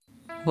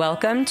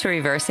Welcome to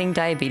Reversing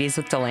Diabetes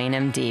with Delane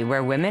MD,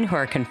 where women who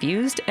are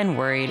confused and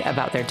worried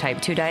about their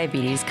type 2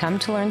 diabetes come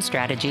to learn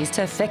strategies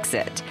to fix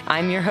it.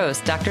 I'm your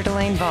host, Dr.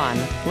 Delane Vaughn.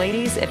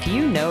 Ladies, if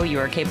you know you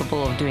are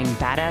capable of doing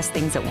badass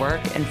things at work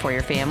and for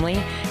your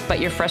family, but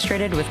you're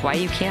frustrated with why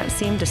you can't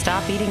seem to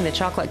stop eating the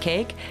chocolate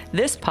cake,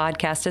 this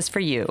podcast is for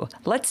you.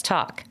 Let's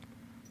talk.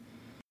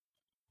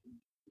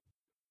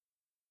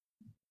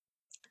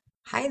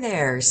 Hi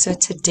there. So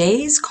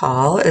today's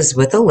call is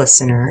with a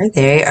listener.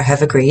 They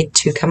have agreed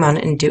to come on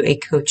and do a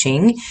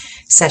coaching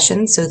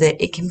session so that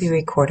it can be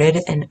recorded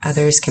and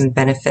others can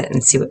benefit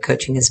and see what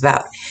coaching is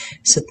about.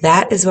 So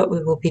that is what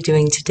we will be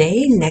doing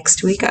today.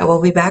 Next week, I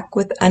will be back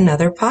with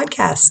another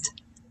podcast.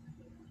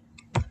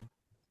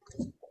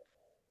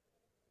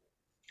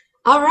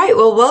 All right.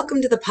 Well,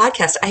 welcome to the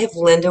podcast. I have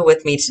Linda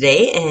with me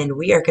today, and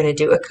we are going to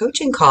do a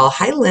coaching call.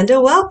 Hi,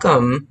 Linda.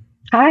 Welcome.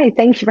 Hi.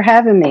 Thank you for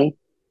having me.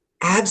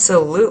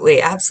 Absolutely.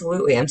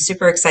 Absolutely. I'm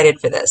super excited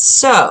for this.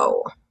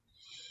 So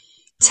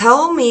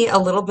tell me a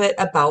little bit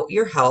about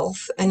your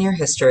health and your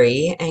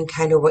history and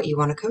kind of what you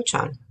want to coach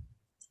on.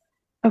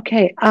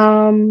 Okay.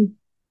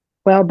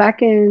 Well,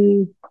 back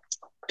in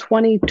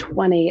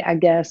 2020, I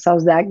guess I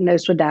was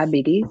diagnosed with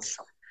diabetes.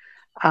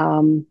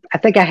 I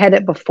think I had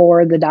it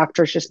before. The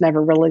doctors just never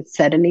really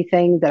said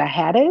anything that I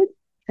had it.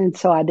 And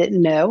so I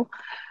didn't know.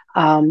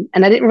 And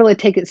I didn't really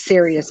take it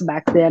serious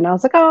back then. I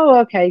was like, oh,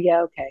 okay.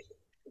 Yeah. Okay.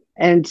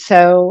 And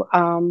so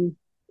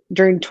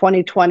during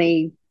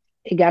 2020,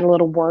 it got a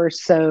little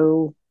worse.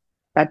 So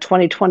by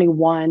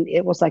 2021,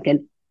 it was like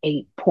an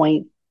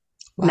 8.9,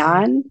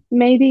 wow,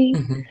 maybe.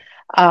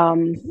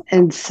 Mm-hmm.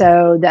 And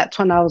so that's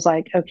when I was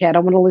like, okay, I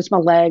don't want to lose my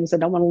legs. I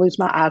don't want to lose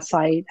my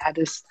eyesight.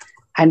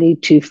 I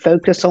need to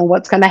focus on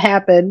what's going to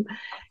happen.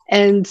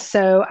 And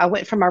so I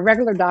went from my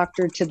regular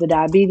doctor to the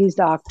diabetes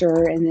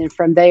doctor. And then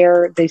from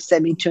there, they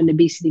sent me to an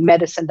obesity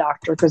medicine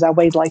doctor because I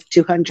weighed like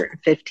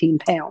 215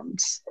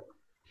 pounds.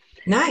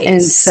 Nice.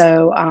 And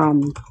so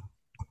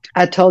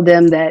I told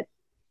them that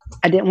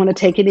I didn't want to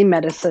take any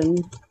medicine.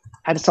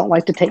 I just don't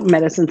like to take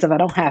medicines if I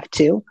don't have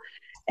to.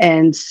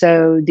 And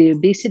so the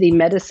obesity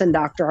medicine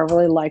doctor, I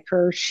really like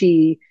her.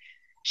 She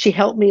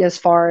helped me as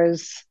far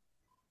as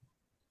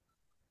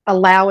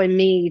allowing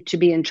me to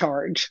be in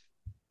charge.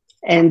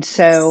 And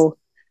so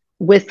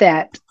with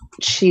that,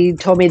 she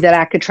told me that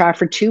I could try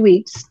for 2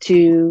 weeks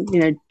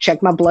to,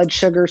 check my blood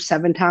sugar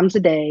 7 times a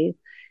day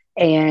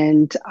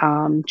and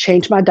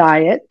change my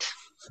diet,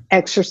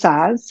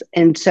 exercise.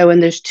 And so in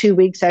those 2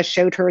 weeks, I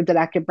showed her that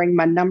I could bring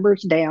my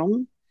numbers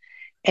down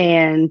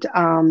and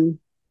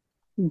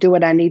do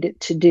what I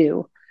needed to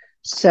do.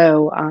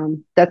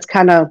 So that's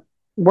kind of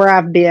where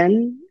I've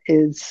been,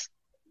 is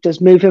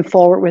just moving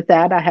forward with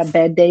that. I have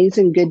bad days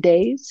and good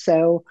days.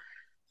 So,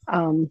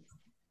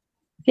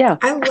 yeah.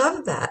 I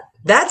love that.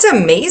 That's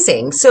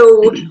amazing.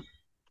 So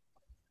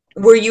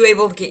were you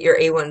able to get your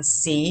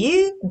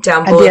A1C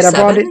down below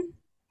 7?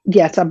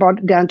 Yes, I brought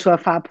it down to a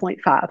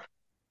 5.5.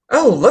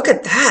 Oh, look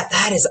at that.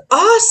 That is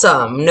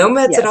awesome. No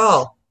meds at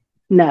all.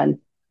 None.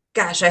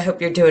 Gosh, I hope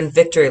you're doing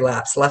victory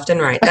laps left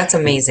and right. That's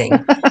amazing.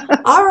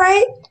 All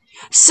right.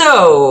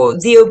 So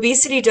the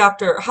obesity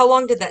doctor, how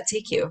long did that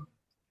take you?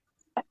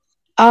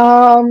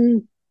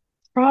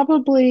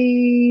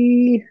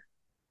 Probably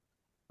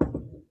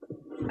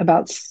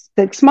about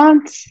 6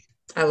 months.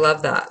 I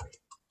love that.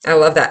 I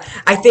love that.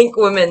 I think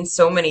women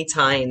so many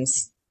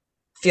times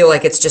feel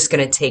like it's just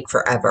going to take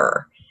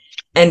forever.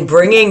 And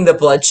bringing the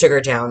blood sugar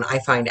down, I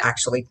find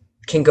actually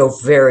can go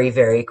very,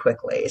 very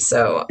quickly.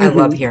 So I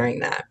love hearing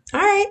that. All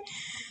right.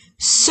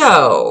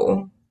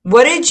 So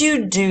what did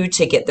you do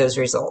to get those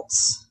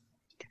results?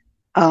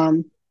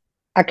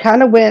 I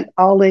kind of went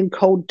all in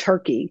cold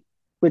turkey,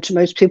 which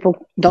most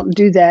people don't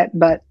do that,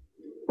 but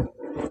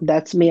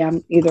that's me.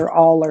 I'm either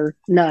all or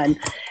none.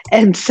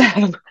 And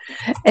so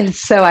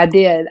I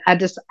did. I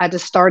just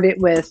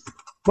started with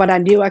what I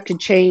knew I could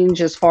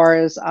change as far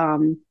as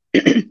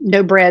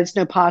no breads,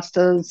 no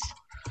pastas,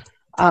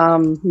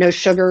 no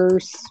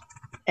sugars.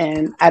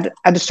 And I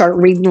just started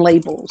reading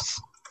labels.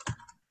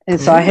 And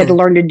so I had to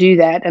learn to do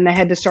that. And I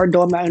had to start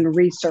doing my own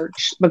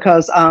research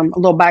because a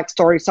little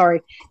backstory,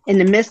 sorry. In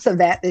the midst of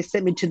that, they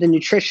sent me to the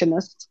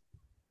nutritionist,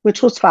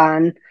 which was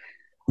fine.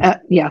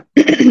 Yeah,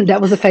 that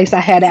was the face I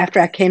had after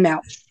I came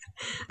out.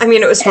 I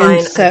mean, it was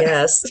fine, so, I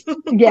guess.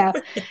 Yeah.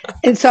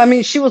 And so, I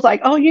mean, she was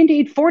like, oh, you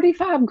need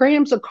 45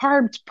 grams of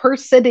carbs per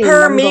sitting.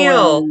 Per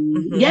meal.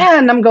 Yeah.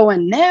 And I'm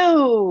going,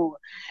 no.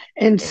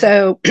 And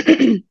so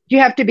you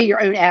have to be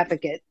your own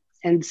advocate.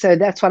 And so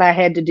that's what I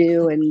had to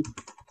do and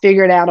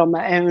figure it out on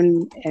my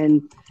own.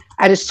 And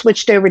I just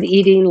switched over to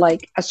eating, I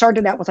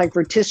started out with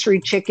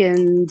rotisserie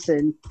chickens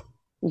and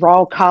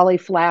raw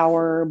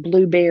cauliflower,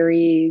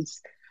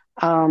 blueberries,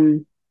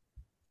 the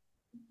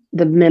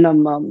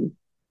minimum.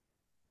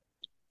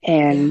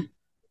 And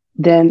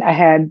then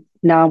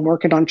now I'm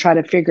working on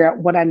trying to figure out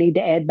what I need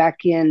to add back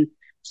in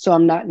so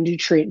I'm not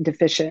nutrient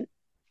deficient.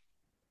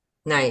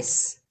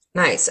 Nice.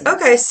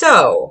 Okay.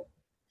 So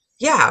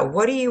yeah,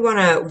 what do you want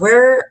to,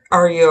 where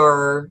are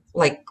your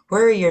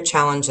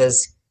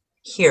challenges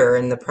here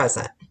in the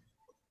present?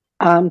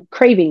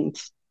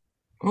 Cravings.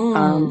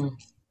 Mm.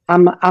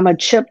 I'm a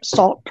chip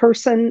salt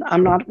person.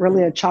 I'm not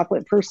really a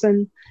chocolate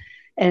person.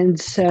 And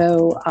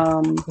so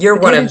You're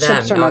one potato of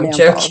chips them. are No, my I'm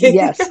downfall. joking.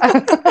 Yes. All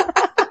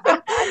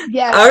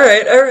Yes.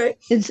 right, all right.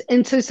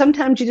 And so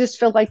sometimes you just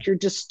feel like you're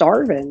just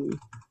starving.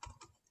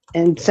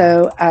 And Yeah.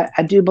 so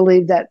I do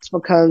believe that's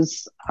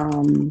because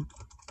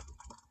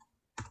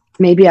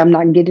maybe I'm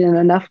not getting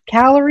enough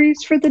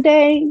calories for the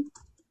day,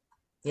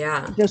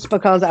 Yeah. just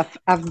because I've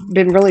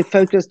been really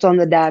focused on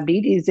the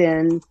diabetes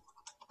end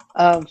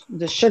of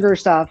the sugar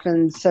stuff.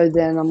 And so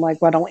then I'm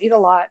like, well, I don't eat a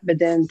lot, but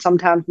then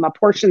sometimes my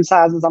portion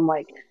sizes, I'm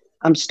like,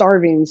 I'm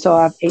starving. So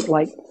I've ate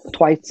like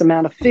twice the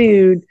amount of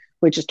food,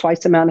 which is twice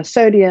the amount of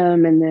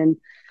sodium. And then,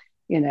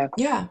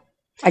 Yeah.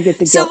 I get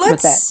the So guilt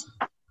with that.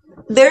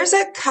 there's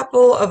a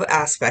couple of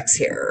aspects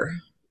here.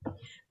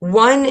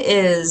 One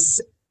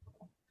is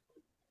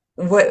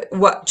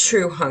what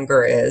true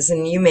hunger is,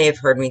 and you may have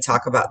heard me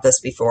talk about this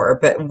before,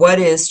 but what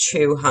is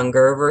true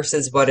hunger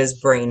versus what is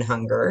brain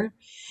hunger?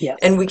 Yes.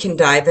 And we can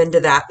dive into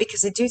that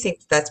because I do think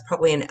that's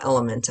probably an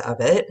element of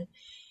it.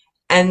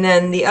 And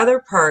then the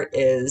other part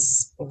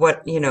is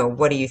what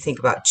do you think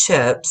about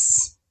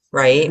chips,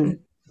 right? Mm-hmm.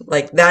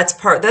 Like that's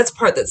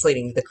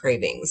leading to the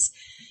cravings.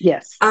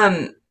 Yes.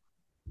 Oh,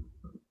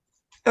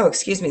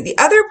 excuse me. The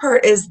other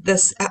part is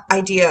this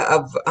idea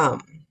of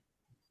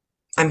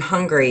I'm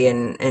hungry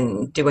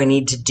and do I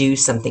need to do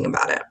something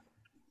about it?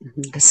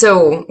 Mm-hmm.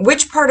 So,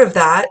 which part of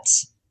that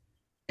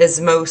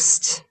is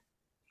most,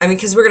 I mean,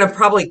 because we're going to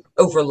probably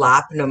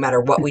overlap no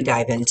matter what we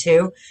dive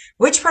into.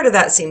 Which part of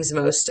that seems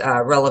most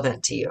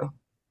relevant to you?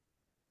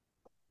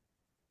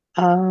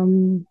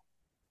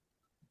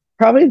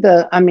 Probably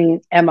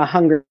am I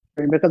hungry?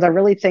 Because I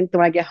really think that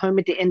when I get home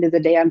at the end of the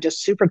day, I'm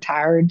just super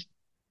tired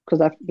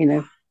because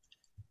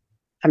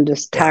I'm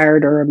just Yeah.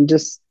 tired, or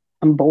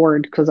I'm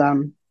bored because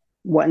I'm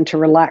wanting to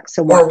relax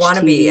and Or watch want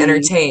to be TV.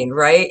 entertained,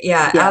 right?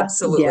 Yeah, Yeah. Yeah.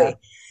 absolutely.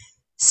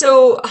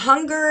 So,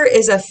 hunger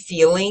is a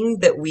feeling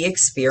that we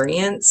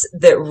experience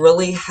that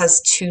really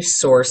has two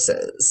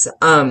sources.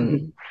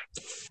 Mm-hmm.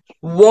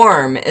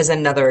 Warm is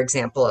another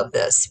example of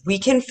this. We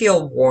can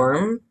feel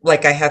warm,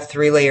 like I have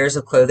 3 layers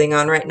of clothing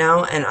on right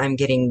now and I'm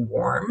getting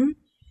warm.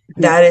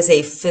 That is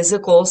a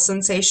physical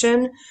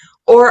sensation.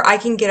 Or I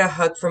can get a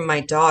hug from my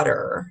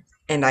daughter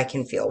and I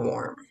can feel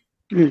warm.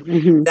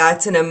 Mm-hmm.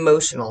 That's an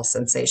emotional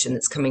sensation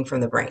that's coming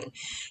from the brain.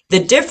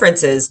 The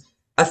difference is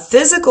a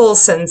physical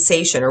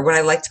sensation, or what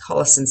I like to call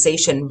a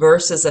sensation,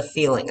 versus a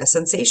feeling. A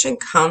sensation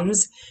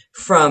comes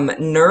from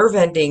nerve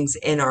endings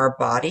in our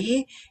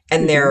body,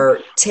 and Mm-hmm. they're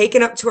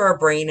taken up to our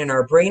brain, and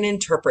our brain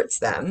interprets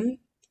them,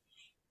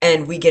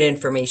 and we get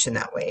information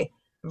that way.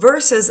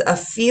 Versus a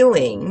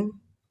feeling,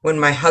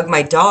 when I hug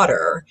my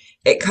daughter,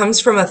 it comes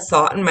from a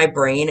thought in my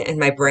brain, and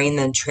my brain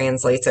then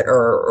translates it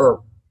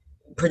or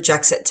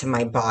projects it to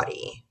my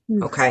body.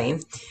 Okay.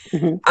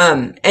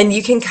 Mm-hmm. And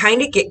you can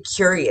kind of get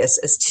curious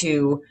as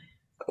to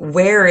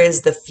where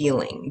is the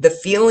feeling? The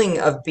feeling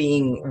of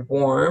being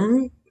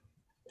warm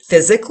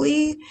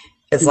physically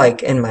is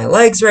like in my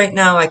legs right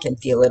now. I can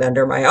feel it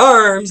under my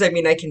arms. I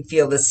mean, I can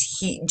feel this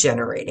heat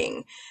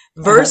generating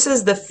Uh-huh.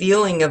 versus the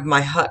feeling of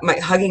my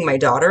hugging my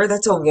daughter.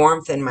 That's a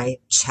warmth in my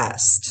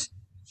chest.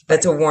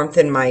 That's a warmth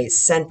in my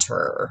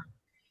center.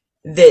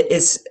 That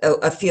is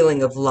a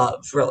feeling of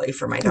love, really,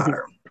 for my Mm-hmm.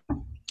 daughter.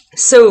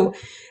 So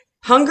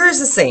hunger is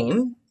the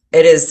same.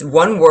 It is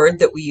one word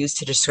that we use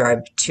to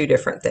describe two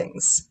different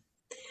things.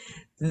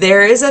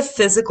 There is a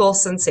physical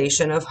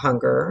sensation of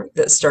hunger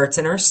that starts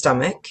in our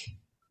stomach,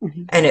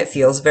 Mm-hmm. and it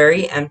feels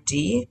very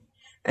empty.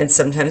 And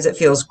sometimes it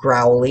feels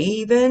growly,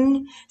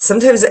 even.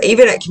 Sometimes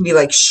even it can be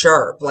like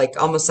sharp, like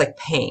almost like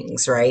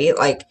pangs, right?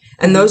 Like,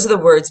 and Mm-hmm. those are the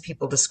words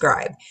people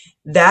describe.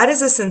 That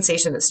is a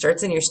sensation that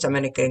starts in your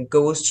stomach and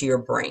goes to your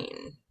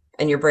brain.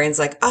 And your brain's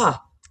like,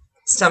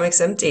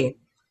 stomach's empty.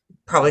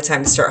 Probably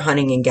time to start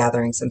hunting and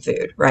gathering some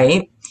food,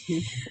 right?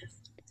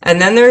 And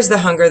then there's the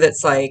hunger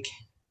that's like,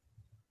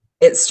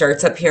 it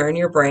starts up here in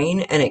your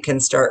brain, and it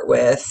can start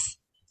with,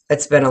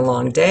 it's been a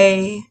long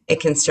day. It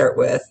can start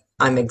with,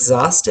 I'm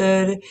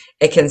exhausted.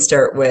 It can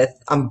start with,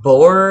 I'm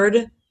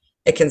bored.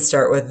 It can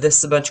start with, this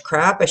is a bunch of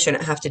crap. I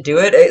shouldn't have to do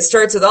it. It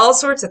starts with all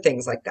sorts of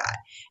things like that.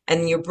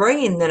 And your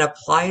brain then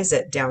applies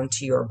it down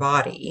to your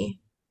body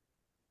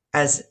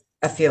as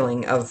a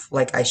feeling of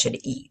like, I should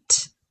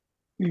eat.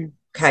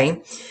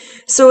 Okay.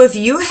 So if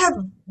you have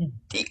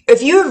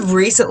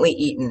recently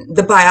eaten,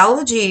 the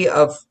biology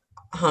of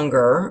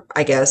hunger,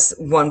 I guess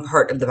one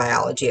part of the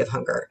biology of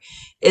hunger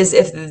is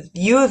if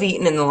you have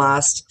eaten in the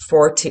last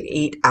 4 to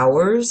 8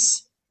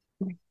 hours,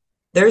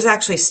 there's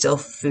actually still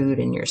food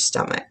in your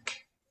stomach,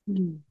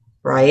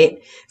 right?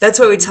 That's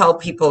why we tell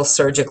people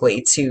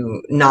surgically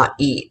to not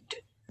eat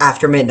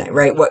after midnight,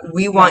 right? What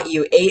we want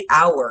you 8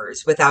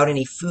 hours without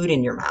any food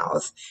in your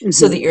mouth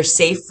so that you're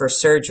safe for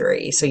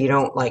surgery, so you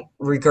don't like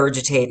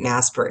regurgitate and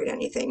aspirate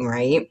anything,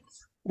 right?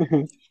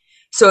 Mm-hmm.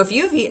 So if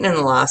you've eaten in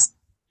the last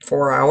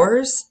 4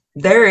 hours,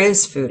 there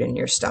is food in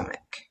your stomach.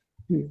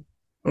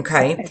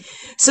 Okay.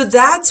 So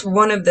that's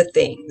one of the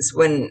things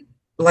when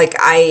like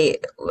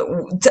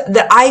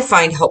that I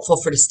find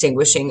helpful for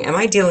distinguishing, am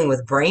I dealing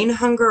with brain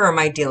hunger or am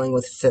I dealing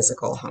with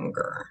physical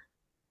hunger?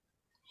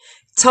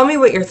 Tell me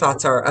what your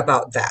thoughts are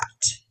about that.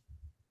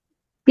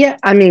 Yeah,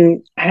 I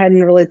mean, I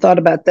hadn't really thought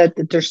about that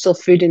there's still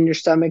food in your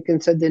stomach.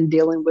 And so then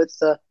dealing with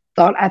the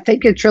thought, I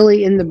think it's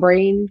really in the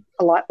brain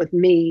a lot with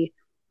me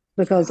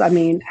because I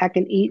mean, I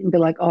can eat and be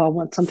like, oh, I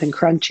want something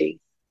crunchy.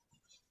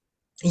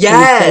 And so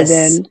Yes.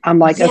 then I'm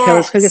like, okay,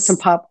 let's go get some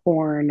Yes.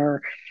 popcorn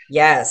or,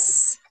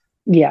 Yes.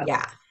 yeah.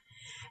 Yeah.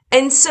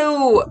 And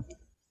so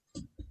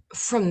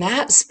from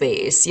that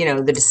space,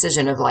 the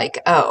decision of like,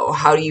 oh,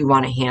 how do you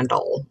want to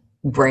handle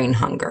brain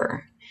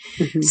hunger?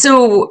 Hmm.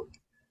 So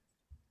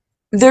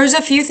there's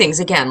a few things,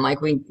 again,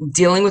 like we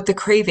dealing with the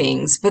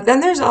cravings, but then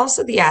there's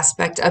also the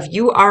aspect of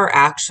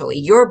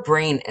your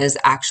brain is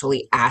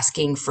actually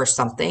asking for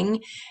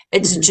something.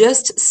 It's Hmm.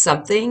 just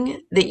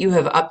something that you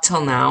have up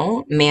till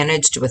now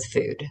managed with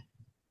food.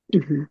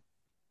 Hmm.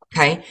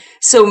 Okay.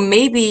 So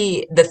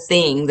maybe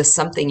the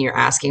something you're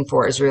asking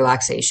for is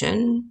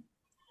relaxation,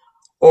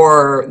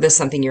 or the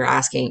something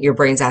your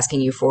brain's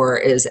asking you for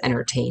is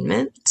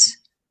entertainment,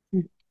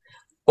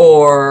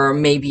 or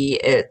maybe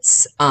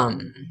it's,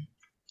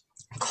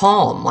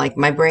 calm. Like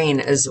my brain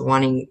is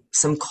wanting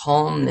some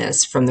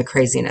calmness from the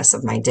craziness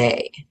of my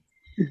day.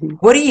 Hmm.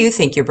 What do you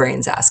think your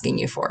brain's asking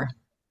you for?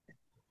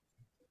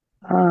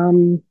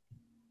 Um,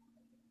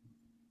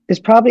 it's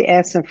probably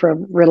asking for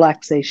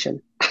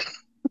relaxation.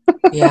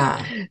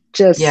 Yeah.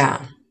 Just,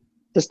 Yeah.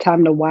 just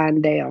time to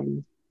wind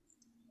down.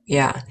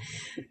 Yeah.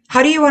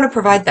 How do you want to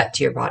provide that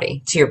to your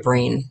body, to your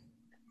brain?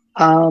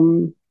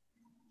 Um,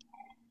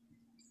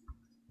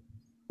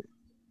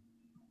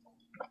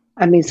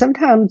 I mean,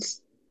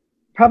 sometimes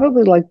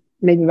probably like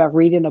maybe about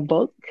reading a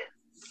book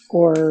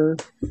or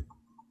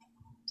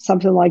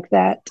something like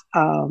that.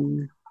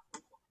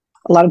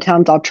 A lot of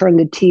times I'll turn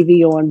the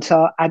TV on.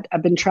 So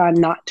I've been trying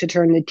not to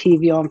turn the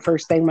TV on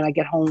first thing when I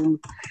get home.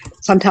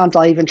 Sometimes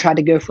I'll even try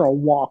to go for a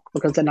walk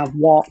because then I've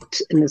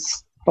walked in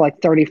this for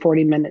like 30,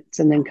 40 minutes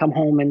and then come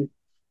home and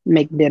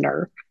make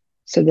dinner.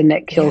 So then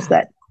that kills Yeah.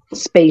 that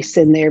space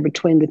in there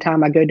between the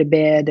time I go to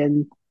bed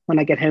and when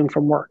I get home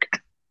from work.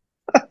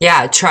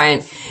 Yeah.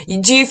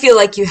 Do you feel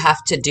like you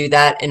have to do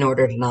that in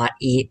order to not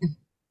eat?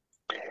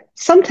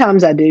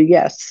 Sometimes I do,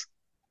 yes.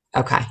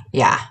 Okay.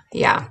 Yeah.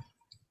 Yeah.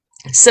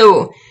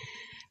 So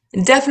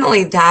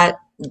definitely that.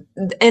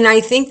 And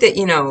I think that,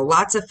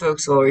 lots of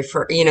folks will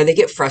they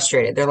get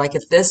frustrated. They're like,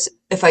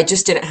 if I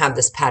just didn't have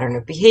this pattern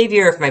of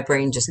behavior, if my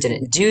brain just Mhm.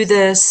 didn't do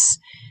this,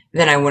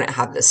 then I wouldn't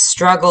have this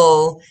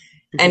struggle.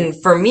 Mhm.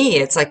 And for me,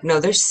 it's like, no,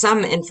 there's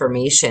some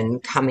information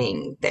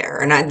coming there.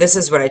 And this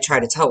is what I try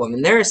to tell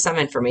women. There is some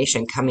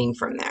information coming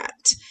from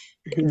that.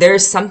 Mhm.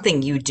 There's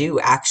something you do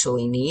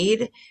actually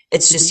need.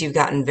 It's just Mhm. you've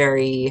gotten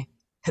very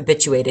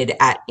habituated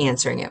at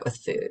answering it with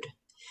food.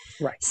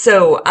 Right.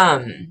 So,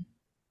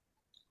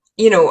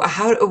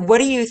 what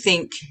do you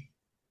think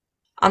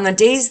on the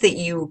days that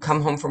you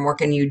come home from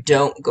work and you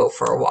don't go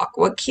for a walk?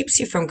 What keeps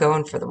you from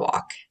going for the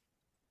walk?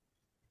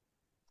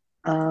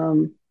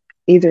 Um,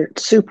 Either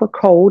it's super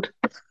cold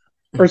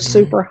or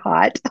super Hmm.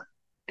 hot,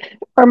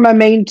 or my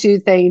main two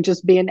things,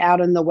 just being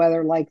out in the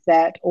weather like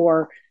that,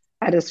 or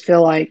I just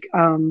feel like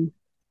I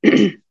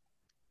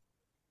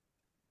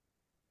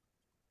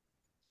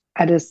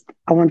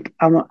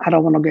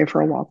don't want to go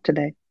for a walk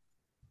today.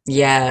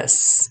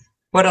 Yes.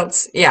 What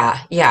else? Yeah,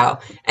 yeah.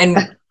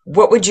 And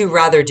what would you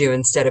rather do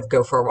instead of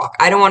go for a walk?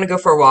 I don't want to go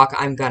for a walk.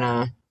 I'm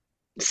gonna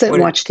Sit and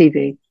what watch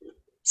TV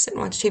sit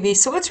and watch TV.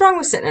 So what's wrong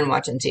with sitting and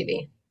watching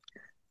TV?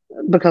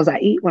 because I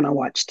eat when I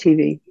watch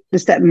TV.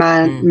 Just that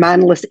Mm.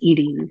 mindless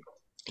eating.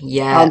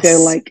 I'll go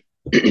Yes. like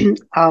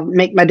I'll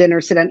make my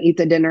dinner, sit down, eat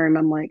the dinner, and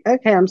I'm like,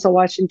 okay, I'm still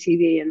watching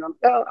TV, and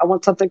I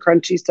want something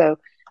crunchy, so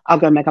I'll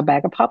go make a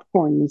bag of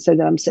popcorn, and so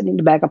then I'm sitting in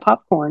the bag of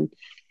popcorn,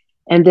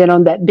 and then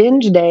on that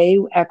binge day,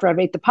 after I've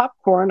ate the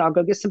popcorn, I'll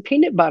go get some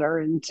peanut butter,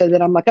 and so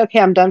then I'm like, okay,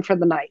 I'm done for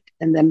the night,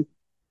 and then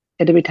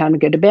it'll be time to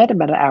go to bed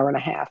about an hour and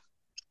a half.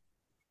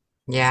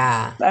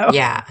 Yeah. So,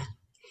 Yeah.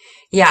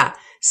 Yeah.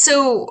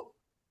 So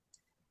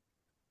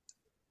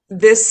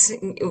this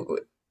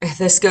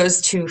this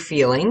goes to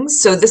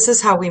feelings. So this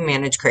is how we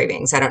manage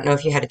cravings. I don't know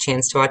if you had a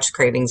chance to watch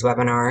Cravings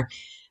webinar,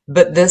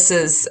 but this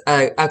is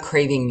a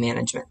craving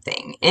management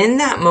thing. In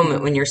that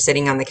moment mhm, when you're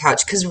sitting on the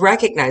couch, because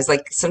recognize,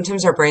 like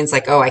sometimes our brain's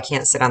like, oh, I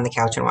can't sit on the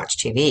couch and watch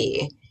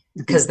TV mhm,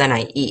 because then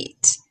I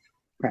eat.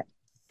 right,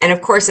 And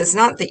of course, it's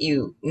not that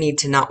you need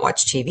to not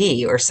watch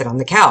TV or sit on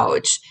the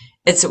couch.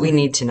 It's that we mhm,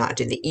 need to not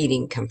do the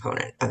eating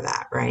component of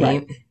that, right.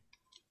 right?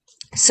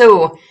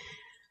 So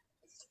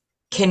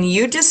can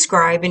you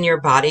describe in your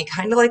body,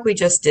 kind of like we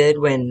just did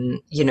when,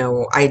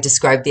 I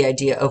described the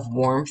idea of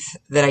warmth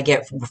that I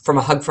get from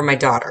a hug from my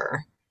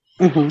daughter?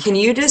 Mhm. Can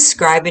you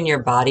describe in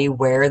your body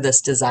where this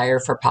desire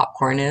for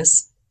popcorn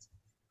is?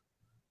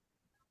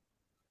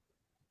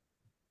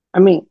 I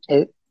mean,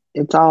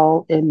 it's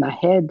all in my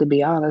head to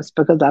be honest,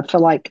 because I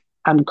feel like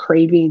I'm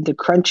craving the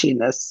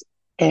crunchiness,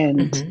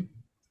 and Hmm.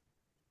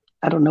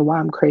 I don't know why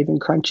I'm craving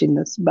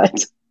crunchiness, but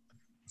it's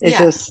Yeah.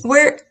 just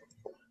Where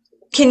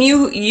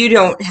You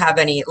don't have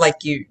any, like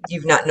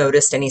you've not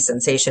noticed any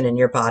sensation in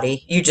your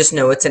body. You just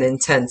know it's an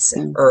intense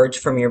urge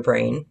from your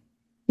brain.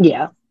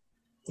 Yeah.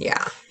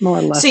 Yeah. More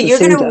or less. So you're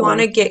going to want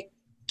to get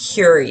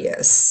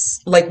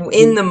curious, like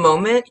in the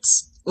moment,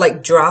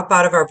 like drop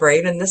out of our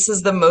brain. And this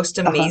is the most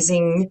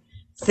amazing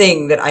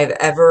thing that I've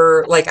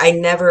ever, like, I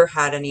never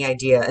had any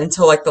idea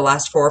until like the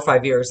last 4 or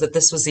 5 years that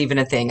this was even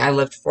a thing. I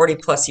lived 40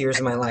 plus years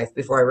of my life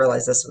before I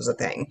realized this was a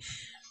thing.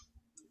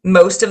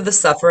 Most of the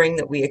suffering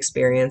that we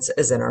experience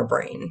is in our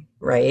brain,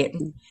 right?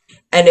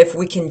 And if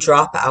we can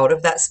drop out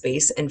of that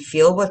space and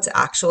feel what's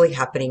actually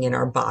happening in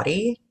our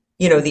body,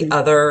 the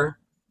other,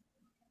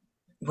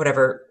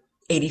 whatever,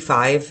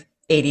 80%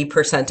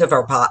 of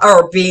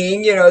our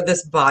being,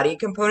 this body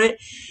component,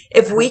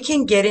 if we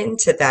can get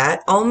into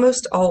that,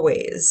 almost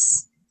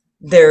always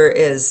there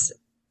is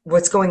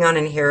what's going on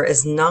in here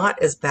is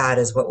not as bad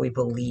as what we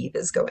believe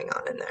is going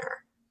on in there.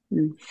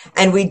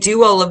 And we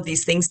do all of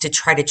these things to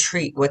try to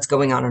treat what's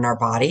going on in our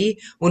body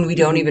when we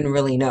don't even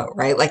really know,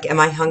 right? Like, am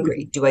I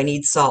hungry? Do I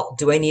need salt?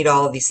 Do I need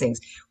all of these things?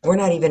 We're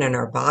not even in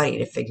our body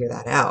to figure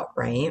that out,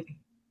 right?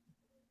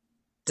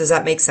 Does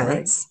that make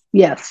sense?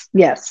 Right.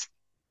 Yes.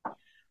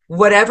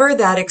 Whatever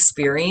that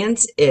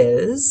experience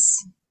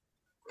is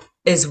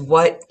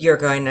what you're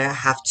going to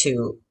have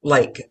to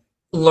like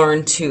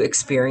learn to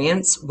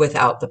experience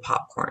without the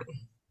popcorn.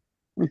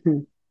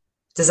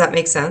 Does that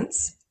make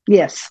sense?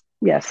 Yes.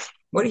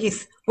 What do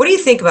you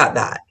think about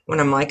that when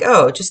I'm like,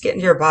 oh, just get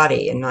into your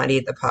body and not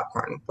eat the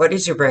popcorn? What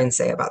does your brain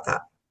say about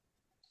that?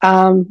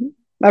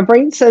 My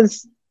brain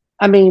says,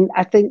 I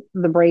think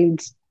the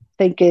brain's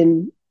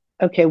thinking,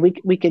 okay,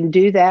 we can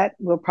do that.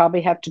 We'll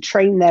probably have to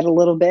train that a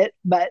little bit,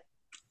 but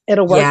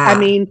it'll work.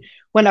 Yeah.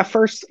 When I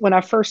first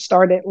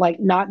started, like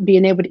not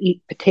being able to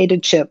eat potato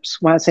chips,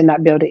 when I say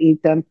not be able to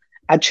eat them,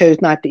 I chose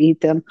not to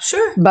eat them.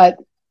 Sure. But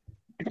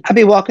I'd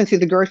be walking through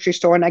the grocery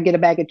store and I get a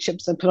bag of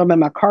chips and put them in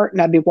my cart,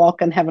 and I'd be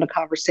walking, having a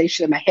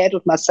conversation in my head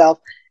with myself.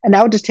 And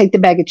I would just take the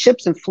bag of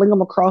chips and fling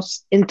them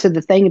across into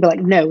the thing and be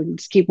like, no, and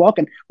just keep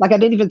walking. Like I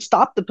didn't even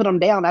stop to put them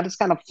down. I just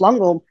kind of flung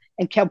them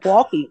and kept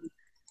walking.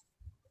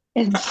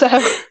 And so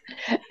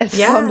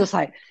I'm just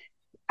like,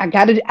 I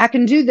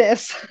can do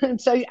this. And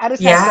so I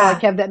just have to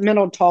like have that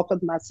mental talk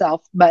with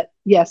myself, but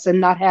yes.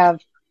 And not have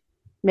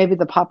maybe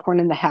the popcorn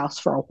in the house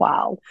for a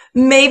while.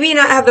 Maybe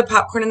not have the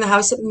popcorn in the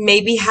house,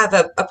 maybe have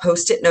a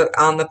Post-it note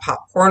on the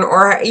popcorn,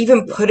 or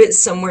even put it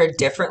somewhere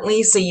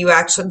differently. So you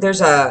actually, there's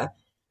a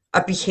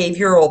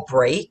behavioral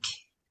break.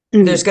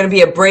 There's going to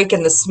be a break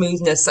in the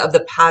smoothness of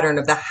the pattern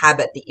of the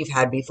habit that you've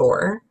had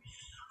before.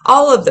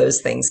 All of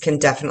those things can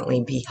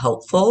definitely be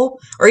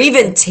helpful, or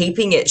even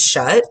taping it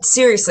shut.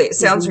 Seriously, it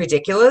sounds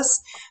ridiculous,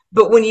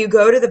 but when you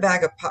go to the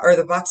bag of or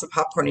the box of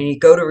popcorn and you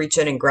go to reach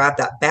in and grab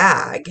that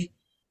bag,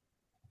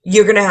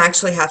 you're going to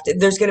actually have to,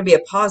 there's going to be a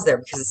pause there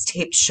because it's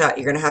taped shut.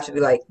 You're going to have to be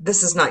like,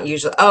 this is not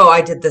usually, oh,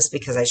 I did this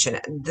because I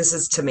shouldn't. This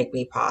is to make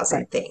me pause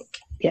and think.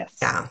 Yes.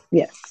 Yeah.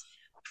 Yes.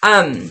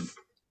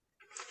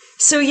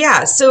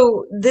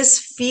 So this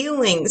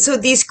feeling, so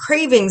these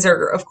cravings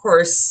are, of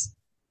course,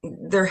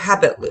 they're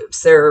habit loops.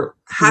 They're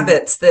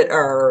habits that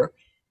are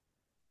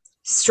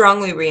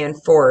strongly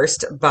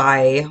reinforced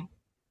by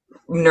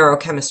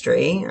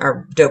neurochemistry,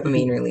 our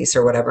dopamine release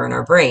or whatever in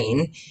our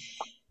brain.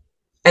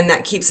 And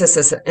that keeps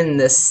us in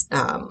this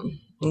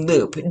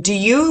loop. Do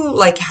you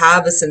like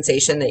have a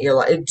sensation that you're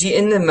like,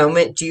 in the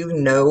moment, do you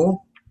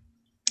know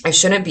I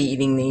shouldn't be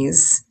eating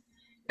these?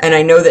 And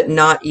I know that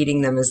not eating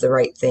them is the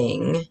right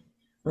thing.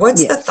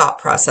 What's the thought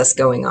process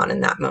going on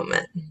in that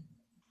moment?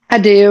 I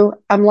do.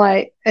 I'm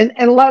like, and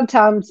a lot of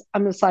times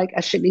I'm just like, I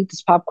shouldn't eat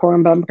this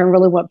popcorn, but I'm going to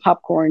really want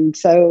popcorn.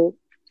 So,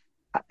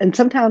 and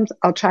sometimes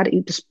I'll try to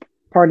eat this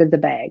part of the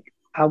bag.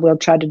 I will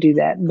try to do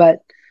that,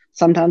 but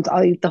sometimes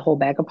I'll eat the whole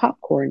bag of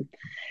popcorn.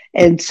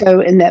 And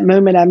so in that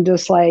moment, I'm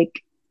just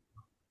like,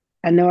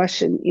 I know I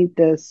shouldn't eat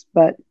this,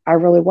 but I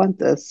really want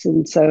this.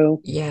 And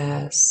so,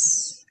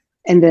 yes.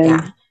 And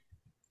then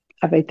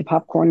I've ate the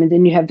popcorn, and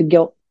then you have the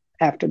guilt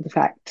after the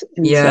fact.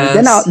 And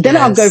yes. So then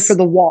I'll go for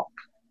the walk.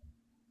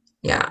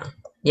 Yeah.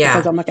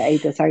 Because I'm like, I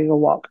ate this, I can go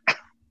walk.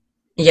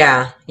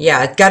 Yeah.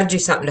 Got to do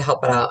something to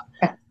help it out.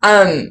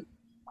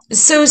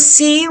 So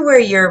see where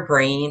your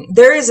brain,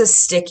 there is a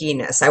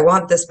stickiness. I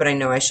want this, but I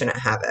know I shouldn't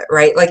have it,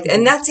 right? Like,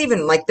 and that's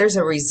even like, there's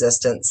a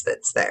resistance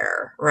that's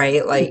there,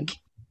 right? Like,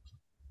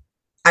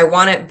 I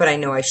want it, but I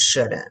know I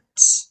shouldn't.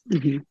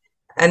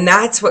 And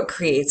that's what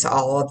creates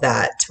all of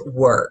that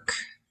work,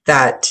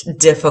 that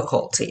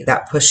difficulty,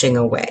 that pushing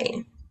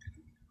away.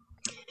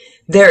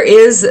 There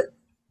is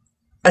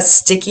a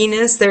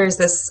stickiness. There's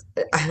this,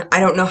 I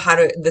don't know how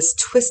to, this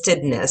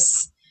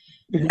twistedness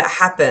that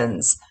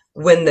happens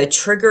when the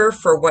trigger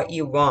for what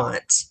you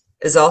want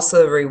is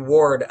also the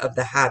reward of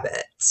the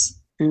habit,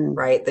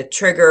 right? The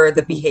trigger,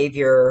 the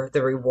behavior,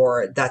 the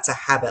reward, that's a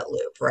habit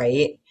loop,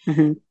 right?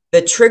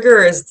 The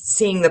trigger is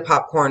seeing the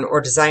popcorn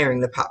or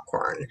desiring the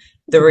popcorn.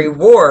 The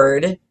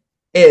reward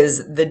is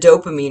the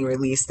dopamine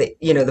release that,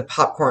 the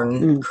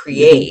popcorn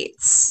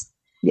creates.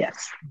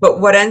 Yes.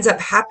 But what ends up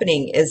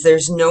happening is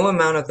there's no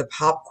amount of the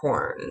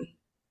popcorn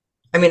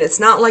I mean, it's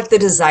not like the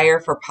desire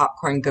for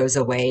popcorn goes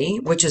away,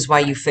 which is why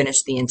you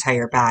finish the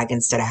entire bag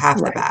instead of half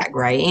the Right. bag,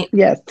 right?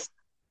 Yes.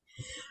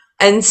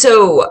 And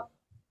so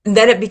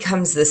then it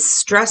becomes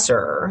this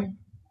stressor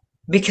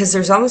because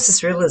there's almost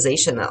this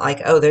realization that,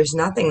 like, oh, there's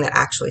nothing that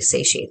actually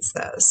satiates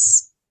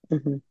this.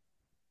 Hmm.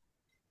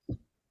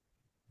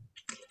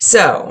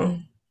 So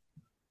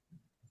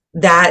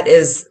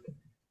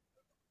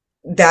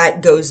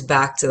that goes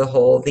back to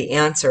the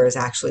answer is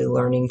actually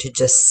learning to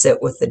just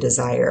sit with the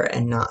desire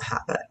and not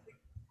have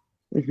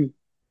it. Hmm.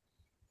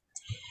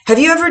 Have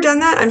you ever done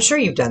that? I'm sure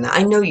you've done that.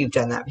 I know you've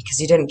done that because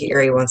you didn't get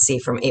your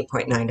A1C from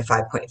 8.9 to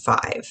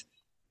 5.5.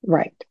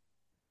 Right.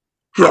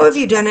 How have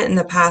Yes. you done it in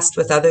the past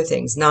with other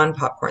things,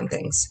 non-popcorn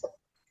things?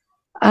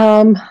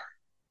 Um,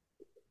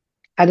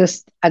 I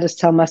just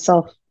tell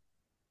myself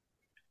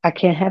I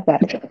can't have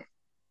that.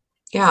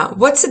 Yeah.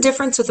 What's the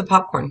difference with the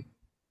popcorn?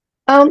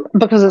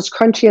 Because it's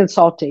crunchy and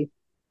salty.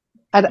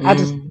 I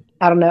just Mm.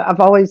 I don't know.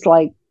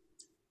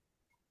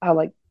 I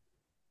like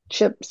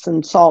chips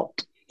and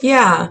salt.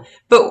 Yeah,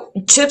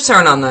 but chips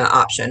aren't on the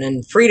option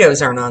and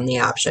Fritos aren't on the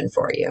option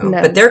for you, but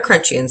No. they're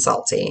crunchy and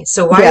salty.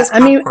 So why Yeah. is I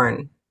mean,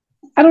 popcorn?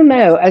 I don't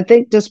know. I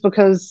think just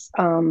because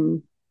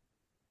I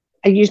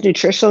use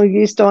nutritional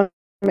yeast on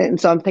it, and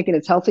so I'm thinking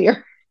it's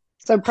healthier.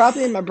 So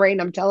probably in my brain,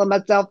 I'm telling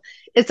myself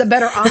it's a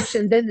better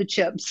option than the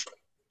chips.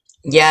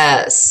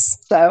 Yes.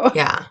 So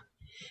Yeah.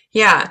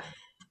 Yeah.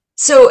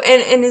 So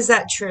and is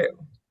that true?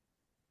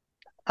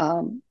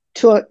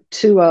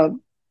 to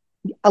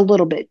a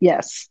little bit,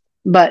 yes,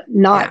 but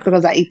not Yeah.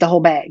 because I eat the whole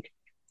bag.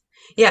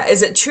 Yeah,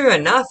 is it true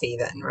enough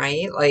even,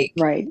 right? Like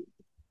Right.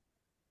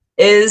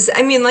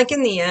 I mean, like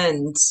in the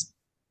end,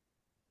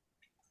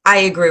 I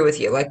agree with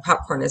you. Like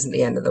popcorn isn't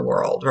the end of the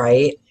world,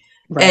 right?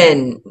 Right.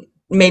 And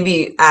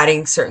maybe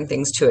adding certain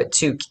things to it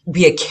to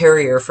be a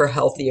carrier for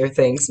healthier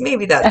things.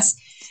 Maybe that's,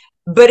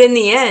 but in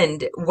the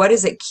end, what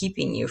is it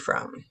keeping you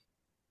from?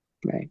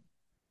 Right.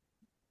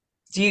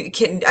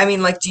 I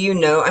mean, like, do you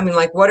know? I mean,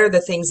 like, what are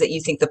the things that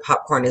you think the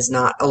popcorn is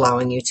not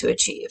allowing you to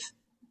achieve?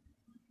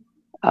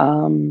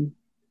 Um,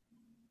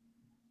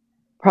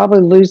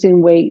 Probably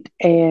losing weight,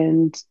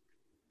 and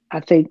I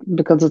think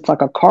because it's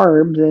like a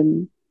carb,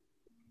 then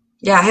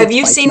Yeah. Have it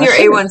you spikes seen my your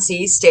sugar.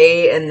 A1C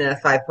stay in the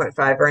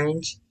 5.5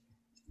 range?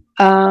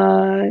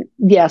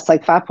 Yes,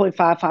 like 5.5,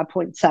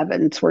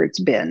 5.7 is where it's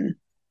been.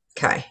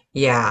 Okay.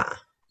 Yeah.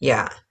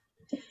 Yeah.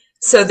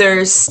 So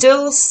there's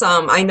still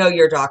some, I know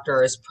your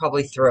doctor is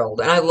probably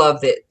thrilled, and I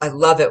love that. I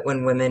love it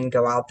when women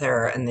go out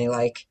there and they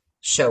like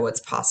show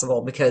what's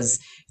possible because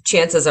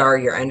chances are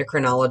your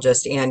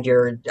endocrinologist and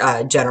your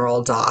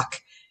general doc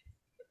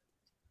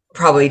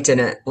probably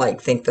didn't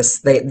like think this,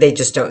 they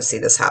just don't see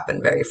this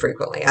happen very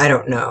frequently. I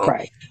don't know,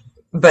 Right.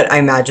 but I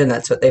imagine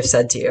that's what they've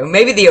said to you.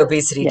 Maybe the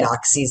obesity Yes.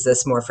 doc sees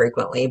this more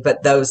frequently,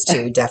 but those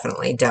two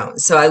definitely don't.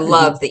 So I Hmm.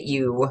 love that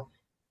you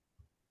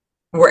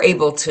we're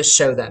able to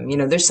show them,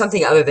 there's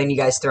something other than you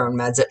guys throwing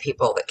meds at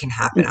people that can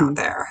happen Hmm. out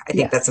there. I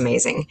think that's Yes.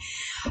 amazing.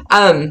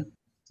 Um,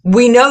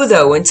 we know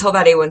though, until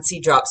that A1C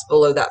drops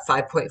below that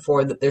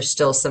 5.4, that there's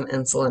still some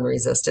insulin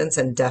resistance,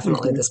 and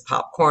definitely Hmm. this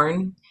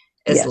popcorn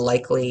is Yes.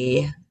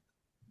 likely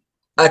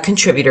a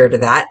contributor to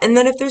that. And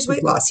then if there's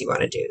weight Hmm. loss you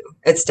want to do,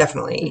 it's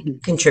definitely Hmm.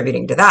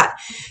 contributing to that.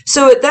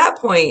 So at that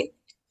point,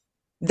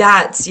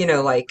 that's,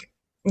 like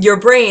your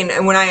brain,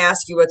 and when I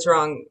ask you what's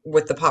wrong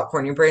with the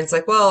popcorn, your brain's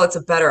like, well, it's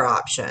a better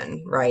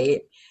option, right?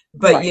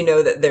 But you Right.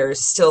 know that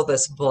there's still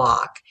this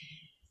block.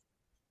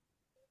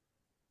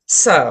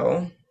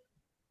 So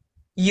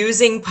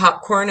using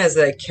popcorn as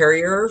a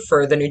carrier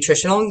for the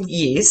nutritional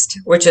yeast,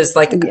 which is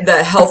like the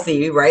Yes.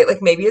 healthy, right?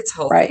 Like maybe it's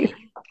Right. healthy.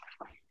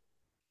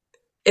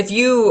 If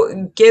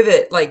you give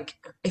it like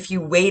if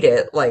you weight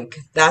it like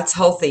that's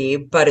healthy,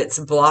 but it's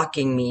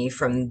blocking me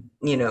from,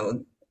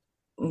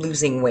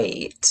 losing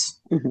weight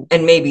Hmm.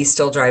 and maybe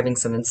still driving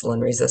some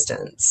insulin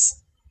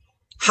resistance.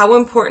 How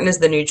important is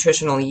the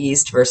nutritional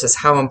yeast versus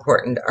how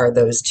important are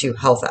those two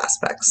health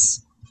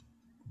aspects?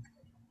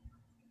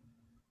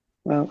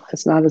 Well,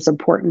 it's not as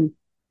important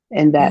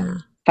in that Yeah.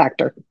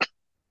 factor.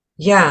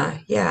 Yeah,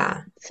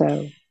 yeah.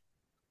 So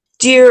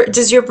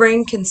Does your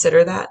brain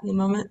consider that in the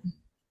moment?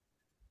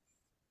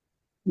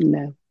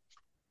 no,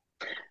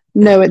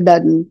 No. no, it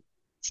doesn't.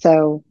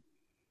 So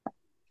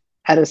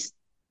I just,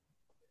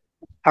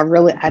 I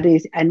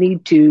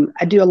need to,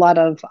 I do a lot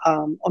of,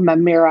 on my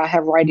mirror, I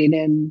have writing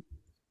in,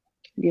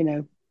 you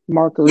know,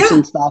 markers Yeah.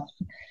 and stuff.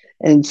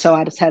 And so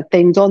I just have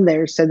things on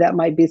there. So that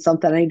might be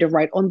something I need to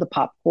write on the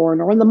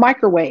popcorn or on the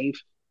microwave,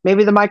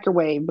 maybe the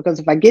microwave, because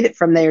if I get it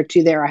from there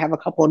to there, I have a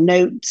couple of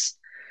notes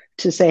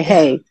to say, Yeah.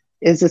 hey,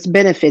 is this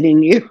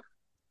benefiting you?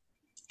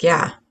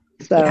 Yeah.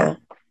 Yeah. So,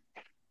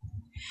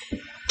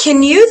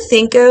 Can you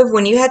think of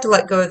when you had to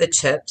let go of the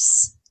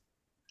chips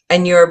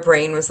and your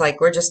brain was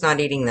like, we're just not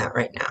eating that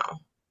right now?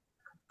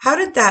 How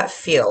did that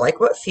feel? Like,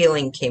 what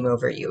feeling came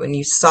over you when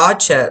you saw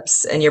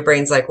chips and your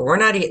brain's like, well, we're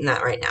not eating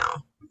that right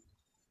now?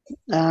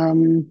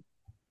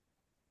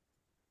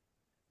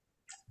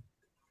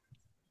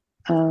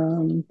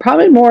 um,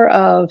 probably more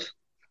of,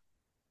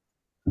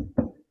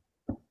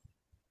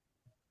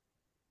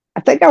 I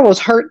think I was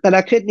hurt that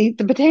I couldn't eat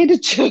the potato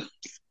chips.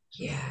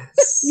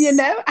 Yes.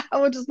 I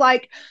was just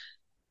like,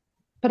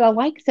 but I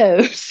like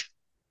those.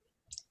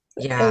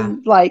 Yeah.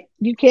 And like,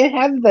 you can't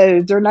have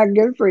those. They're not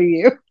good for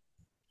you.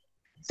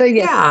 So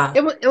yes, Yeah.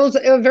 it was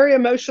a very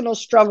emotional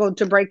struggle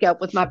to break up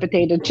with my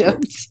potato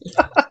chips.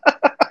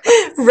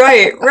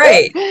 Right,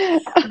 right.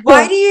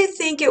 Why do you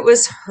think it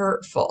was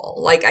hurtful?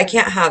 Like, I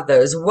can't have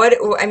those. What,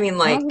 I mean,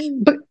 like,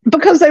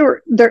 Because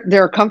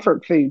they're a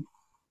comfort food.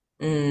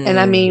 And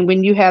I mm, mean,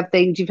 when you have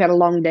things, you've had a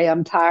long day,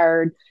 I'm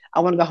tired, I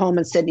want to go home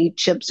and sit and eat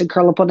chips and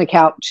curl up on the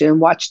couch and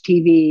watch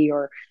TV,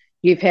 or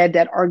you've had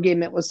that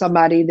argument with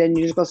somebody, then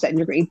you just go sit and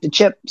you're going to eat the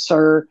chips,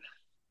 or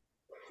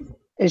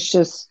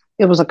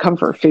it was a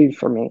comfort food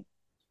for me.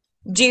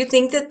 do you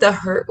think that the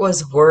hurt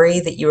was worry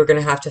that you were going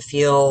to have to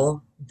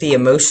feel the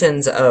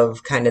emotions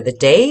of kind of the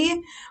day?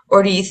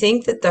 Or do you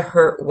think that the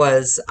hurt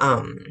was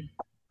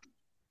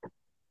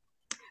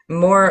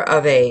more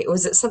of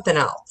was it something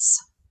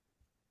else?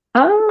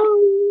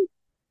 Um,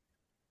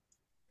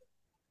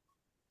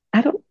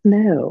 I don't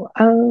know.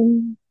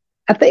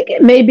 I think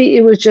maybe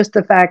it was just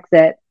the fact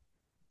that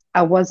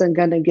I wasn't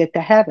going to get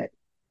to have it.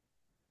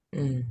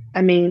 Mm.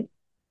 I mean,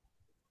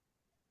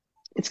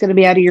 it's going to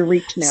be out of your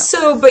reach now.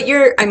 So, but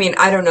I mean,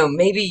 I don't know,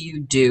 maybe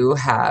you do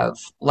have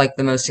like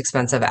the most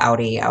expensive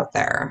Audi out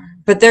there,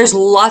 but there's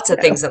lots of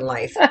things in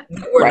life that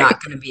we're Right.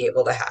 not going to be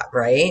able to have,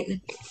 right?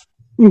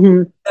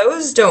 Hmm.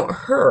 Those don't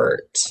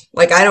hurt.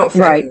 Like, I don't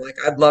feel, I Right. mean, like,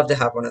 I'd love to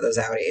have one of those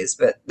Audis,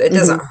 but it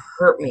doesn't Hmm.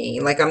 hurt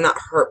me. Like, I'm not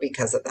hurt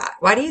because of that.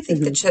 Why do you think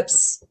the Hmm.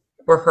 chips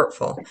were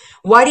hurtful?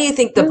 Why do you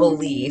think the Um,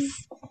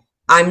 belief,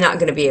 I'm not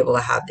going to be able to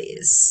have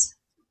these,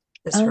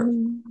 is hurtful?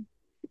 um,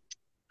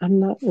 I'm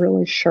not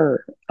really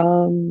sure.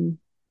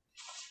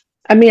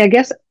 I mean, I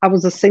guess I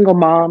was a single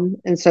mom,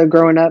 and so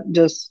growing up,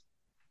 just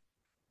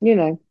you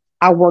know,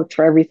 I worked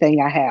for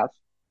everything I have.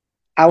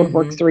 I would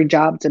work Hmm. 3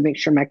 jobs to make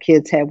sure my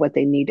kids had what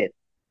they needed.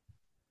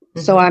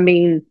 So, I Hmm.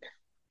 mean,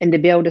 and to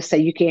be able to say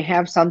you can't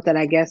have something,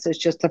 I guess it's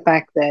just the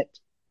fact that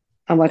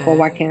I'm like, well,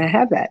 why can't I Oh,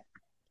 have that?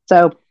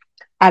 So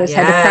I just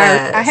had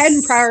to I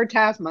hadn't yes.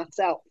 prioritized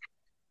myself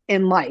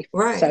in life. So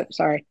Right.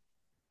 sorry.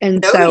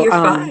 And No, so, you're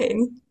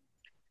fine.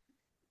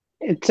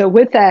 and so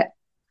with that,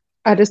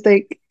 I just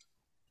think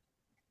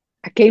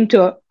I came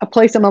to a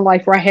place in my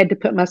life where I had to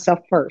put myself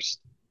first.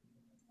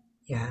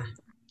 Yeah.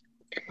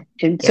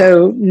 And Yeah.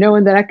 so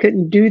knowing that I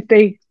couldn't do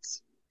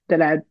things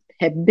that I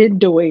had been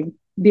doing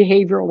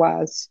behavioral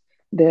wise,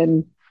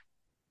 then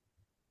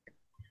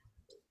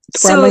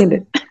it's where I So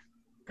landed.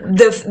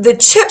 the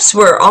chips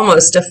were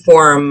almost a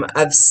form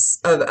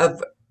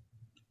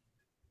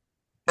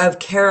of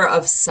care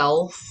of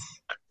self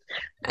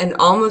and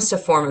almost a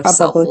form of Probably.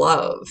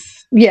 self-love,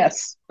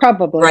 Yes.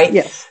 Probably. right?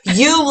 Yes.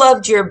 You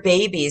loved your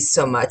babies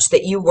so much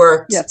that you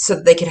worked Yes. so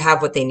that they could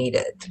have what they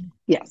needed,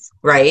 Yes.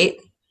 right?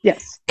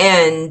 Yes.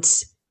 And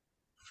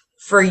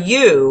for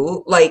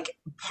you, like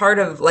part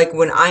of like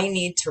when I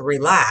need to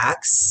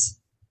relax,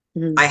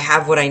 Mhm. I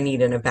have what I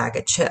need in a bag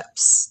of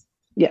chips.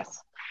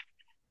 Yes.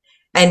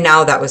 And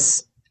now that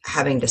was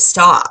having to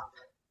stop.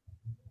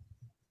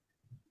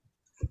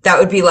 That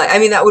would be like, I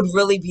mean, that would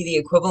really be the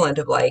equivalent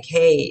of like,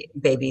 hey,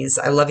 babies,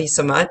 I love you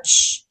so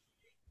much.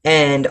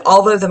 And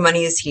although the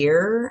money is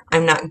here,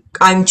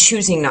 I'm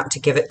choosing not to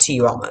give it to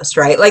you almost,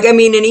 right? Like, I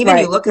mean, and even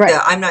you Right. look at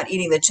Right. I'm not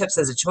eating the chips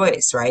as a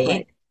choice, right?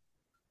 Right.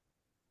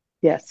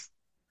 Yes.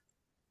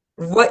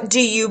 What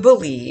do you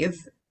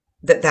believe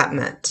that that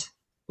meant?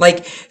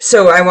 Like,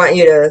 so I want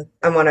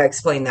to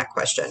explain that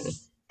question.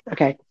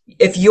 Okay.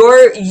 If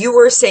you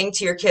were saying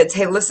to your kids,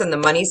 hey, listen, the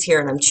money's here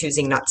and I'm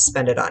choosing not to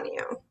spend it on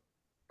you.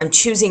 I'm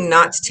choosing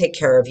not to take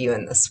care of you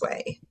in this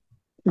way.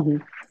 Hmm.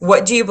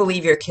 What do you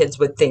believe your kids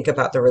would think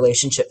about the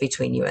relationship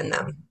between you and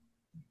them?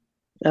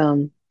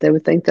 They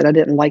would think that I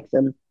didn't like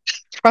them.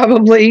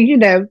 Probably, I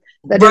didn't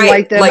Right,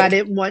 like them. I like,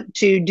 didn't want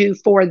to do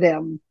for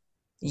them.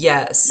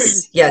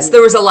 yes, yes, Yeah.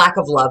 there was a lack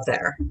of love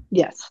there,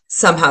 Yes.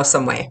 somehow,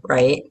 some way,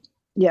 right?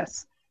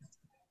 Yes.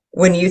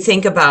 When you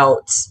think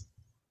about,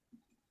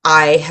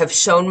 I have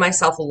shown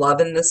myself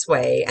love in this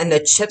way, and the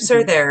chips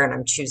are Hmm. there, and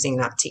I'm choosing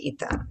not to eat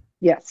them.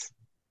 Yes.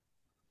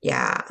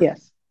 Yeah.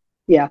 Yes.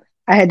 Yeah.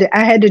 I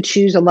had to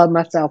choose to love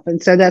myself.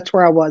 And so that's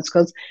where I was,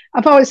 because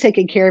I've always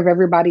taken care of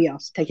everybody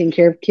else, taking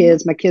care of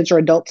kids. My kids are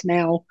adults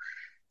now,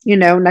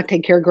 and I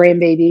take care of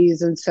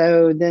grandbabies. And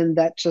so then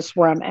that's just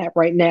where I'm at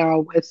right now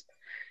with,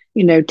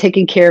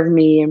 taking care of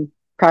me and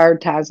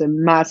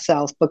prioritizing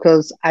myself,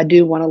 because I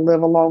do want to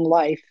live a long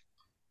life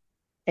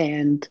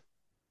and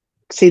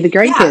see the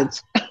Yeah.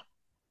 grandkids.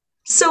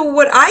 So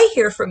what I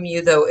hear from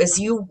you though is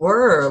you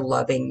were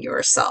loving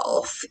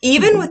yourself,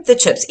 even Hmm. with the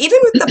chips, even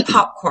with the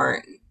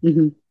popcorn.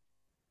 Hmm.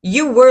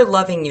 You were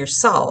loving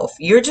yourself.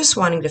 You're just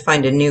wanting to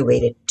find a new way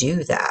to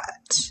do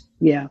that,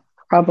 Yeah,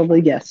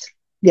 probably. Yes.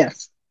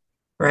 Yes.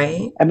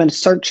 right? I'm going to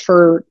search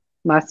for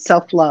my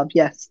self love.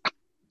 Yes.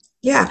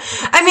 Yeah.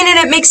 I mean,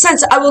 and it makes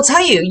sense. I will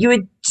tell you, you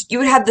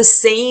would have the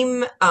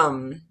same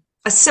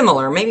a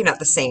similar, maybe not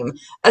the same,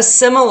 a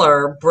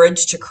similar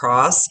bridge to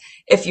cross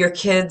if your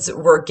kids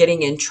were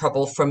getting in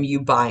trouble from you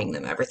buying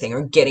them everything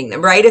or getting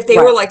them, right? If they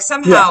were Right. like Yes.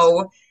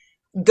 somehow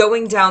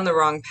going down the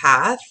wrong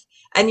path.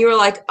 And you were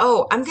like,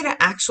 oh, I'm going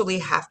to actually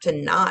have to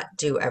not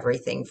do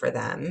everything for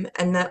them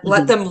and let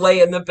Mhm. them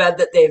lay in the bed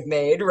that they've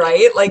made,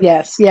 right? Like,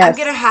 Yes, I'm yes.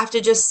 going to have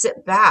to just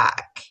sit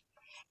back.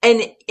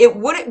 And it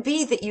wouldn't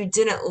be that you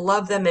didn't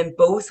love them in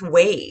both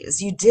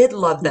ways. You did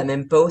love them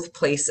in both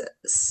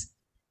places.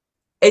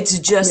 It's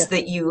just Yes.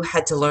 that you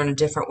had to learn a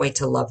different way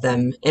to love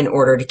them in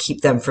order to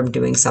keep them from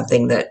doing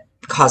something that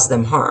caused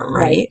them harm,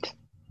 right?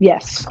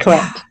 Yes, Yeah.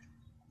 correct.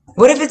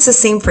 What if it's the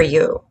same for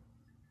you?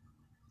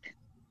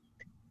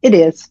 It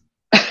is.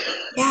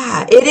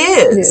 Yeah, it It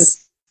is.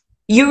 is.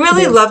 You It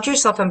really is. loved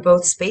yourself in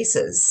both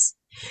spaces.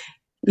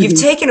 You've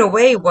Mhm. taken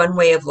away one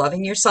way of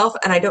loving yourself,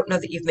 and I don't know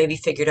that you've maybe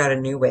figured out a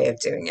new way of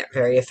doing it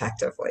very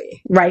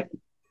effectively. Right.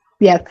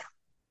 Yes.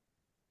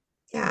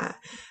 Yeah.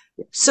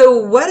 So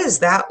what does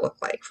that look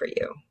like for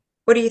you?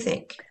 What do you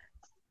think?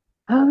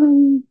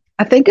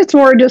 I think it's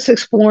more just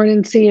exploring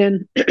and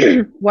seeing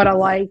what I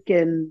like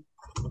and,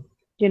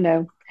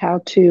 how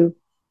to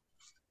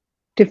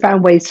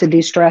find ways to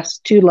de-stress,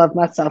 to love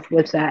myself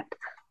with that.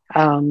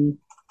 Um,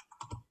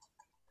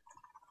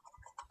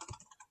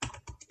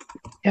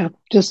 yeah,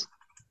 just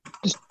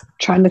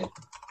trying to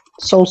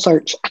soul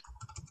search.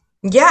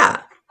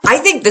 Yeah, I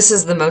think this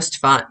is the most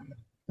fun.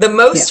 The Yeah.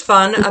 most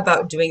fun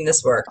about doing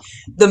this work,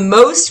 the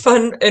most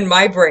fun in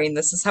my brain,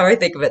 this is how I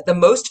think of it, the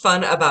most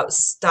fun about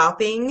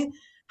stopping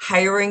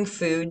hiring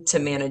food to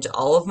manage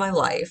all of my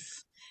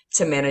life,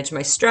 to manage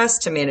my stress,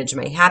 to manage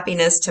my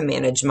happiness, to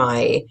manage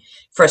my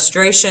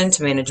frustration,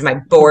 to manage my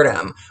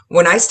boredom.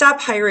 When I stop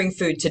hiring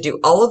food to do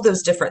all of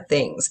those different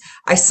things,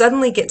 I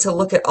suddenly get to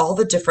look at all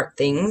the different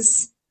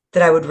things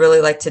that I would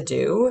really like to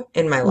do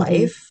in my Hmm.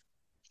 life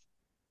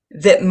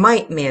that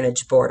might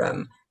manage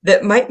boredom,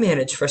 that might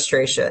manage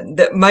frustration,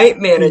 that might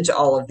manage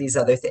all of these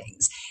other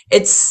things.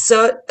 It's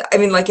so, I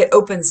mean, like it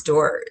opens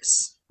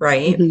doors,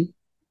 right? Hmm.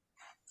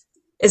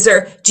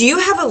 Do you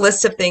have a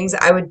list of things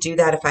I would do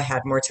that if I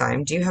had more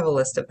time? Do you have a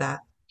list of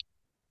that?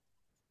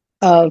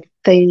 Of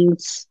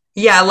things.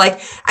 Yeah, like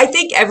I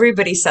think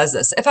everybody says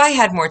this. If I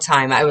had more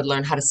time, I would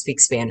learn how to speak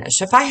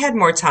Spanish. If I had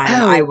more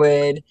time, I Oh,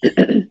 would.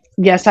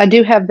 yes, I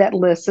do have that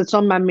list. It's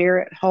on my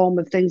mirror at home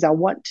of things I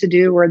want to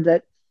do, or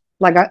that,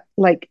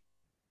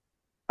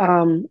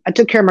 I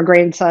took care of my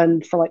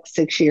grandson for like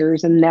 6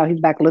 years, and now he's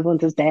back living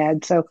with his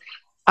dad. So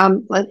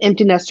I'm an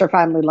empty nester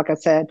finally, like I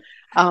said.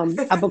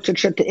 I booked a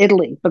trip to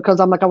Italy because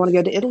I'm like, I want to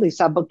go to Italy.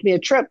 So I booked me a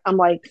trip. I'm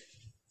like,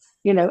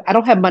 I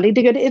don't have money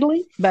to go to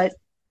Italy, but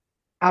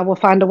I will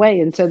find a way.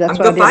 And so that's I'm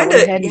what I gonna did. I find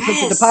went it. ahead and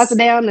put the deposit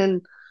Yes. down,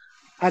 and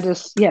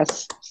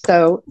yes.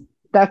 So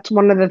that's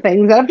one of the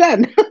things that I've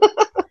done.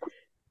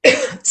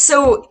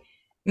 So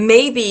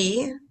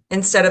maybe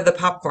instead of the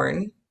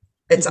popcorn,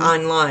 it's Hmm.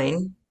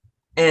 online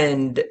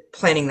and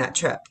planning that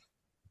trip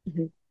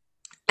Hmm.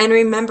 and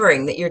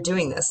remembering that you're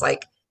doing this.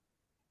 Like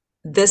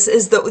this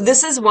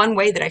is one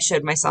way that I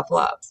showed myself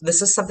love.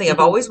 This is something I've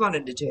Hmm. always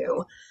wanted to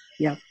do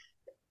Yeah.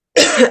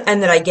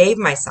 and that I gave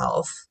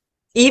myself,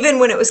 even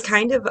when it was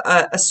kind of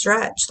a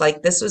stretch.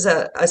 Like this was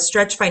a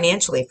stretch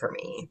financially for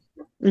me.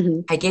 Hmm.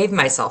 I gave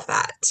myself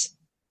that.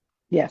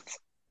 Yes.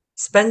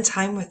 Spend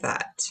time with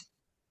that.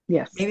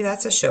 Yes. Maybe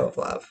that's a show of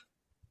love.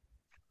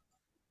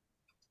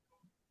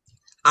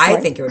 I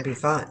Right. think it would be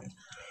fun.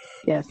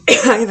 Yes.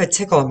 I have a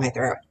tickle in my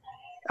throat.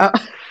 Uh,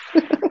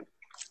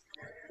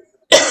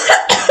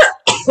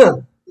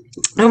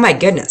 Oh my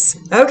goodness.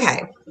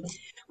 Okay.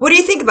 What do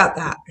you think about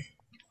that?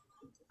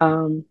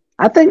 um,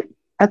 I think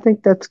I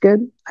think that's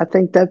good. I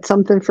think that's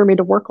something for me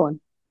to work on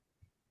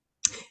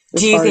Do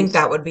as you far think as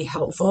that would be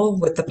helpful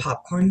with the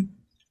popcorn?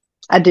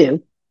 I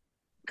do.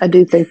 I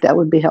do think that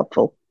would be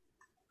helpful.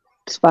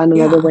 Just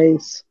finding other Yeah.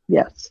 ways.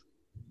 Yes.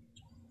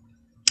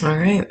 All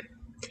right.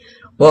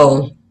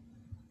 Well,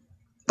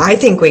 I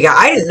didn't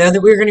know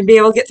that we were going to be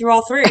able to get through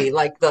all three,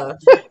 like the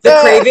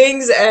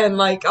cravings and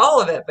like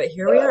all of it, but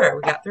here we are.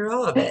 We got through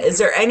all of it. Is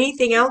there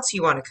anything else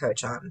you want to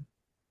coach on?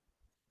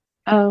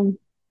 Um,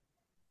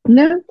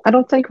 no, I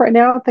don't think right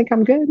now. I think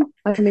I'm good.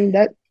 I mean,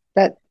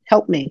 that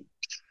helped me.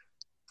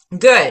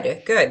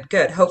 Good, good,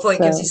 good. Hopefully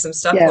it gives you So some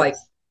stuff like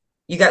yes.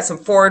 you got some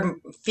forward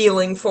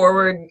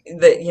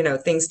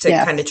that, things to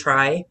kind of Yes.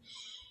 try.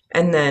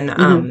 And then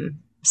Hmm.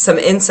 some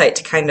insight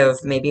to kind of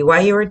maybe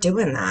why you were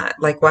doing that.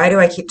 Like, why do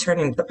I keep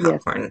turning to the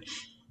Yes. popcorn?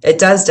 It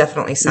does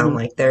definitely sound Hmm.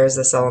 like there's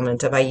this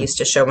element of I used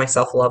to show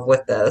myself love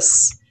with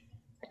this,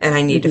 and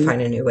I need to Hmm.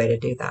 find a new way to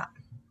do that,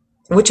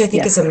 which I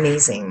think Yes. is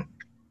amazing.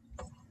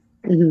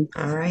 Hmm.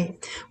 All right.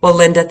 Well,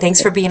 Linda, thanks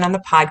Okay. for being on the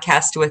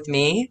podcast with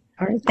me.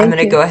 All right. I'm going Thank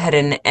to you. go ahead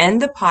and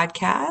end the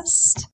podcast.